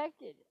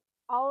affected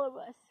all of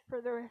us for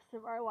the rest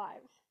of our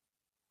lives.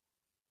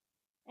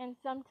 And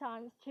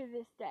sometimes to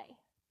this day.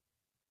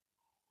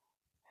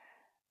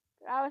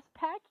 But I was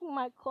packing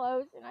my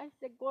clothes and I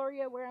said,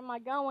 "Gloria, where am I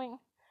going?"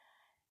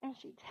 And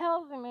she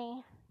tells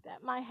me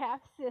that my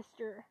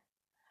half-sister,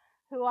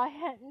 who I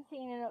hadn't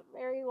seen in a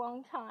very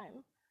long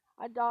time,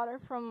 a daughter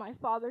from my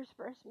father's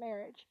first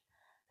marriage,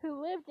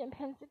 who lived in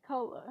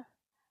Pensacola,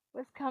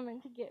 was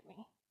coming to get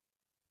me.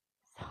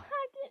 So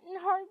I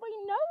didn't hardly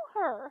know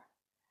her.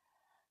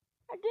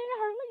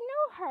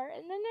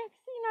 And the next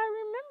thing I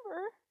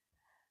remember,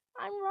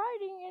 I'm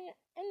riding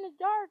in the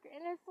dark,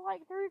 and it's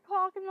like 3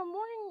 o'clock in the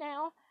morning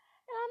now,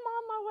 and I'm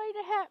on my way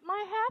to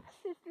my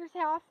half-sister's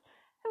house,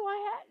 who I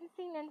hadn't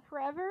seen in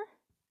forever.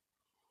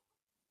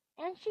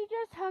 And she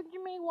just hugged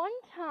me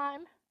one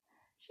time.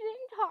 She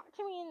didn't talk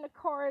to me in the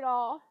car at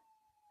all.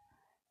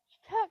 She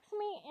tucks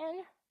me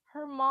in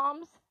her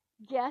mom's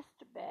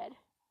guest bed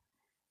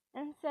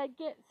and said,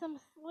 "Get some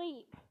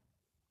sleep.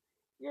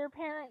 Your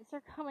parents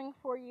are coming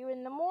for you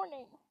in the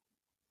morning."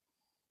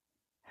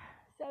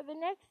 So the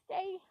next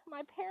day,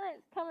 my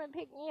parents come and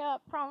pick me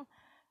up from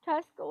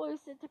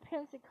Tuscaloosa to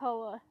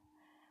Pensacola.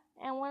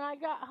 And when I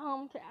got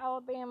home to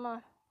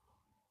Alabama,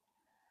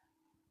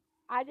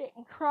 I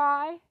didn't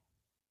cry.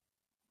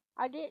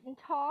 I didn't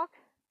talk.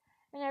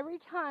 And every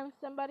time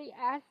somebody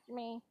asked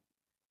me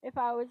if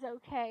I was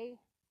okay,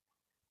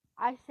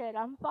 I said,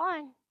 "I'm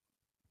fine."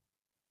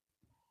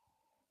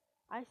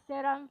 I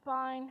said, "I'm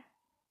fine,"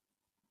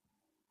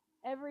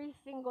 every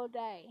single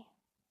day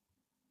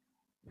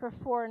for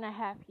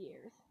 4.5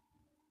 years.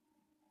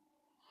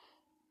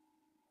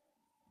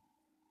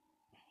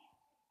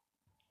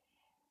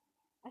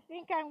 I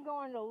think I'm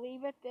going to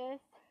leave it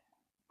this.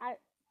 I'm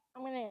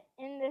going to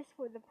end this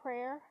with a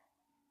prayer.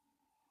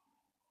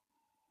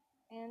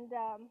 And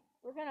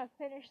we're going to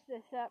finish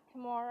this up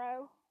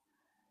tomorrow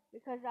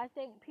because I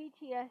think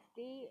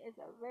PTSD is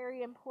a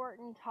very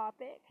important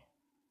topic.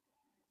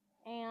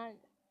 And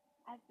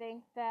I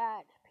think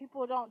that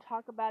people don't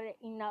talk about it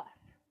enough.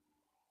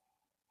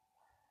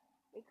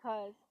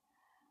 Because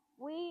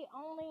we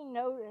only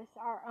notice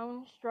our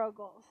own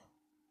struggles.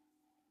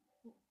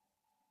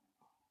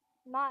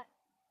 Not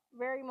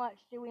very much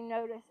do we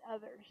notice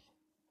others.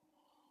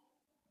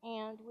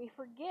 And we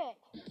forget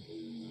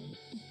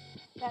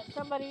that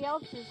somebody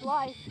else's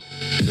life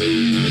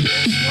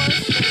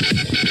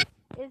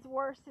is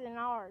worse than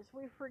ours.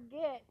 We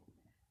forget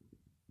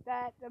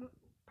that the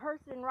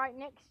person right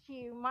next to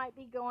you might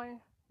be going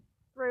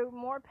through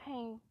more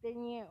pain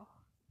than you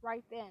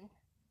right then,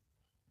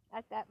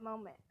 at that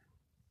moment.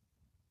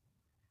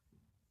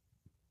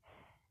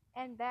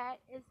 And that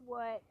is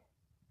what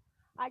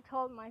I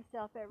told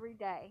myself every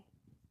day.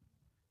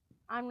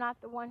 I'm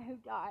not the one who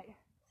died,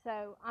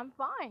 so I'm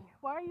fine.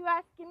 Why are you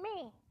asking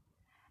me?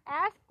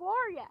 Ask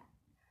Gloria.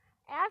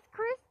 Ask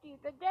Christy,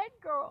 the dead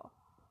girl.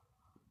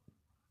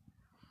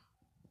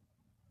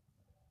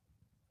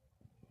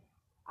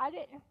 I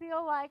didn't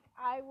feel like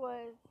I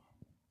was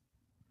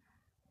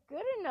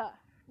good enough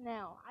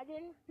now. I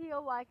didn't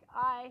feel like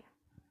I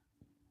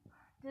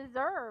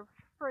deserved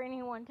for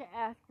anyone to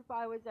ask if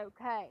I was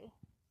okay.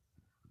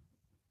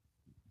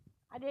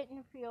 I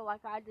didn't feel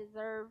like I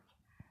deserved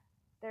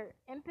their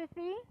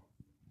empathy.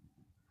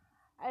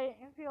 I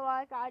didn't feel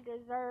like I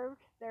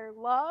deserved their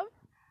love.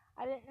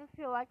 I didn't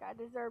feel like I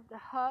deserved a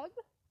hug.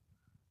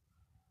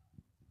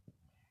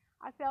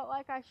 I felt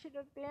like I should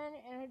have been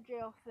in a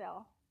jail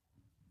cell.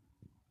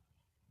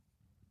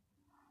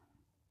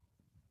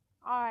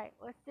 Alright,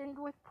 let's end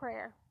with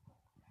prayer.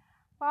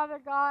 Father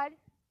God,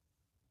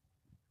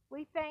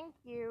 we thank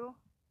you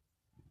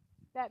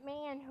that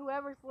me and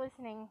whoever's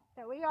listening,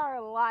 that we are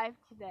alive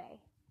today.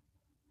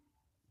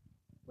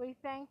 We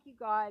thank you,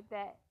 God,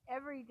 that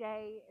every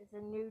day is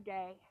a new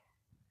day.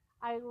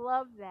 I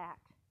love that.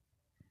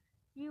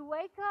 You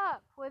wake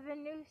up with a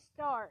new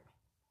start,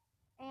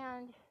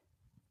 and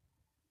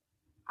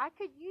I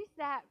could use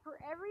that for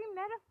every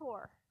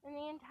metaphor in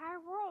the entire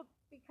world,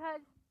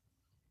 because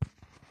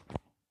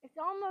it's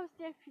almost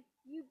if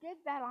you did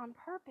that on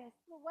purpose.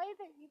 The way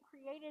that you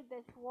created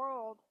this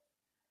world,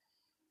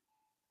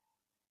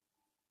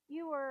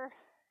 you were,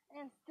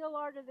 and still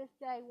are to this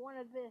day, one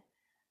of the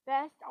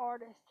best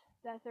artists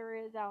that there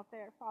is out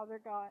there, Father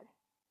God.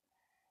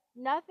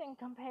 Nothing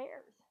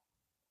compares.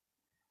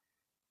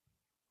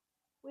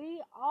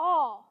 We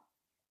all,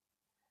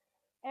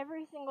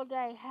 every single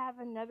day, have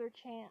another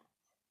chance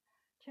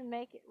to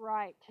make it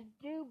right, to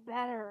do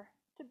better,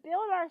 to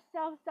build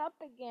ourselves up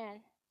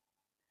again,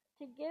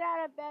 to get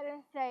out of bed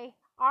and say,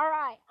 all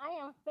right,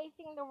 I am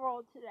facing the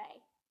world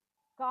today.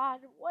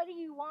 God, what do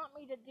you want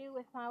me to do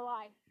with my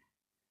life?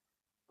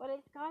 But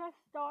it's got to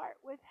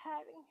start with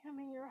having Him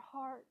in your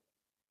heart.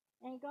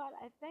 And God,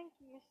 I thank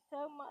you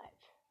so much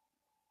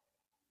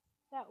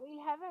that we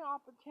have an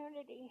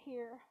opportunity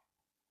here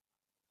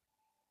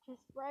to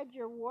spread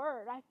your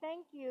word. I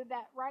thank you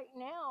that right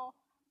now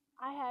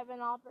I have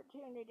an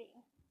opportunity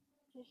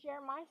to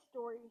share my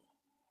stories,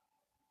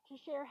 to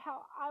share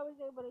how I was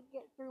able to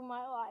get through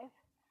my life,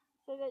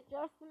 so that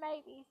just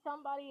maybe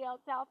somebody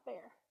else out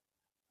there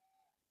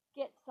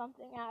gets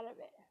something out of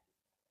it.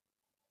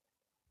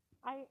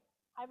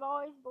 I've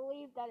always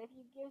believed that if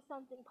you give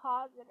something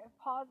positive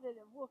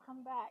will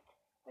come back.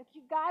 But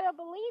you gotta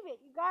believe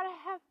it. You gotta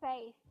have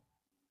faith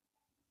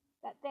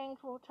that things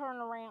will turn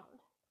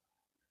around.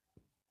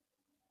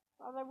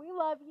 Father, we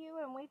love you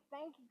and we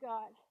thank you,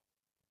 God,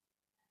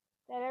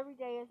 that every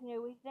day is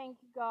new. We thank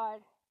you, God,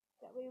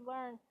 that we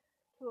learn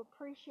to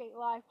appreciate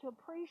life, to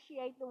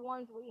appreciate the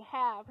ones we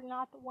have,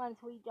 not the ones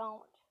we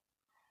don't.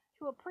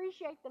 To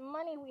appreciate the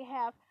money we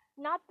have,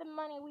 not the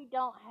money we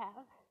don't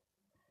have.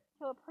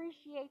 To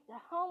appreciate the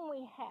home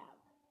we have.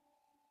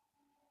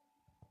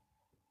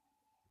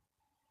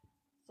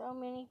 So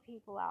many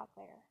people out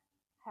there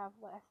have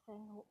less than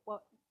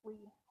what we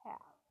have.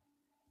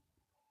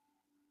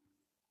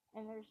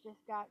 And there's just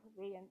got to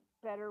be a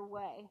better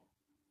way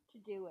to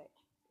do it.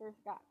 There's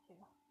got to.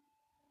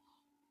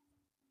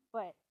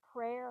 But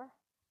prayer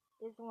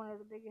is one of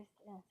the biggest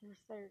answers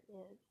there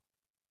is.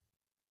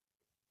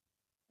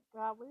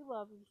 God, we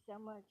love you so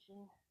much,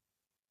 and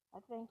I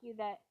thank you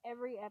that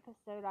every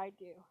episode I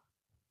do,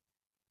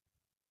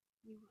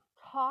 you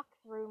talk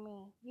through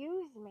me.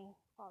 Use me,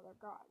 Father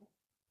God.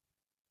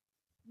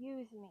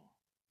 Use me.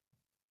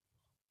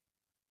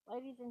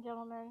 Ladies and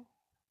gentlemen,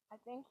 I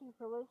thank you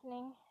for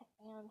listening,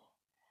 and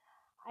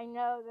I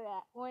know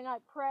that when I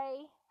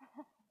pray,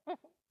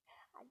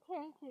 I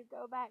tend to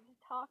go back to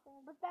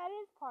talking, but that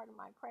is part of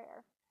my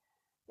prayer,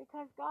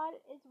 because God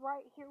is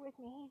right here with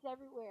me. He's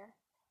everywhere,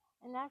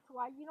 and that's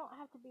why you don't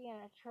have to be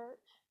in a church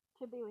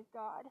to be with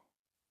God.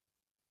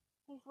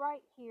 He's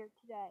right here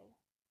today,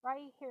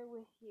 right here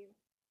with you.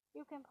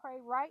 You can pray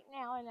right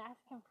now and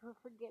ask Him for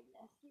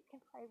forgiveness. You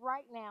can pray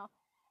right now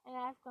and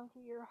ask Him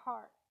into your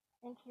heart,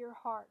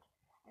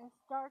 and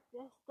start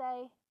this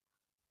day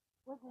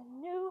with a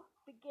new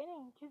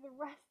beginning to the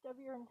rest of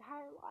your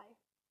entire life.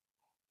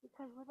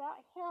 Because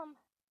without Him,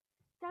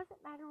 it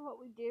doesn't matter what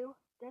we do,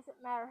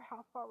 doesn't matter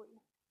how far we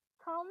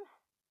come,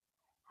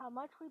 how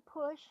much we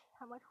push,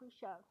 how much we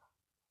shove.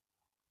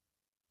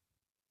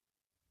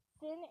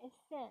 Sin is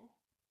sin.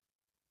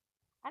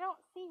 I don't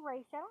see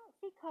race. I don't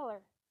see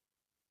color.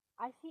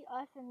 I see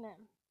us and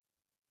them.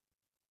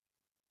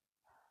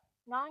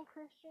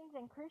 Non-Christians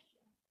and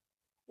Christians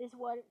is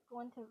what it's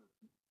going to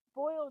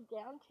boil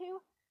down to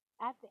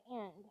at the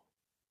end.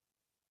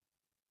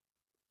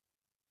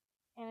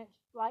 And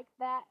it's like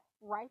that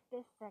right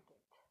this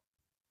second.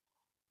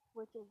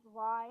 Which is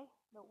why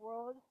the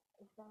world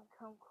is going to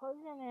come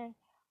closing in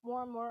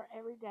more and more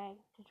every day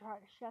to try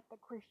to shut the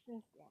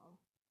Christians down.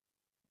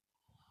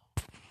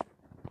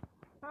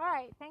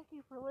 Alright, thank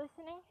you for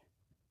listening.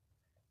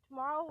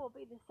 Tomorrow will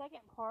be the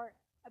second part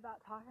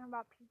about talking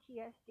about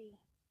PTSD.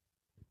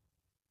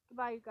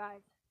 Goodbye, you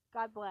guys.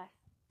 God bless.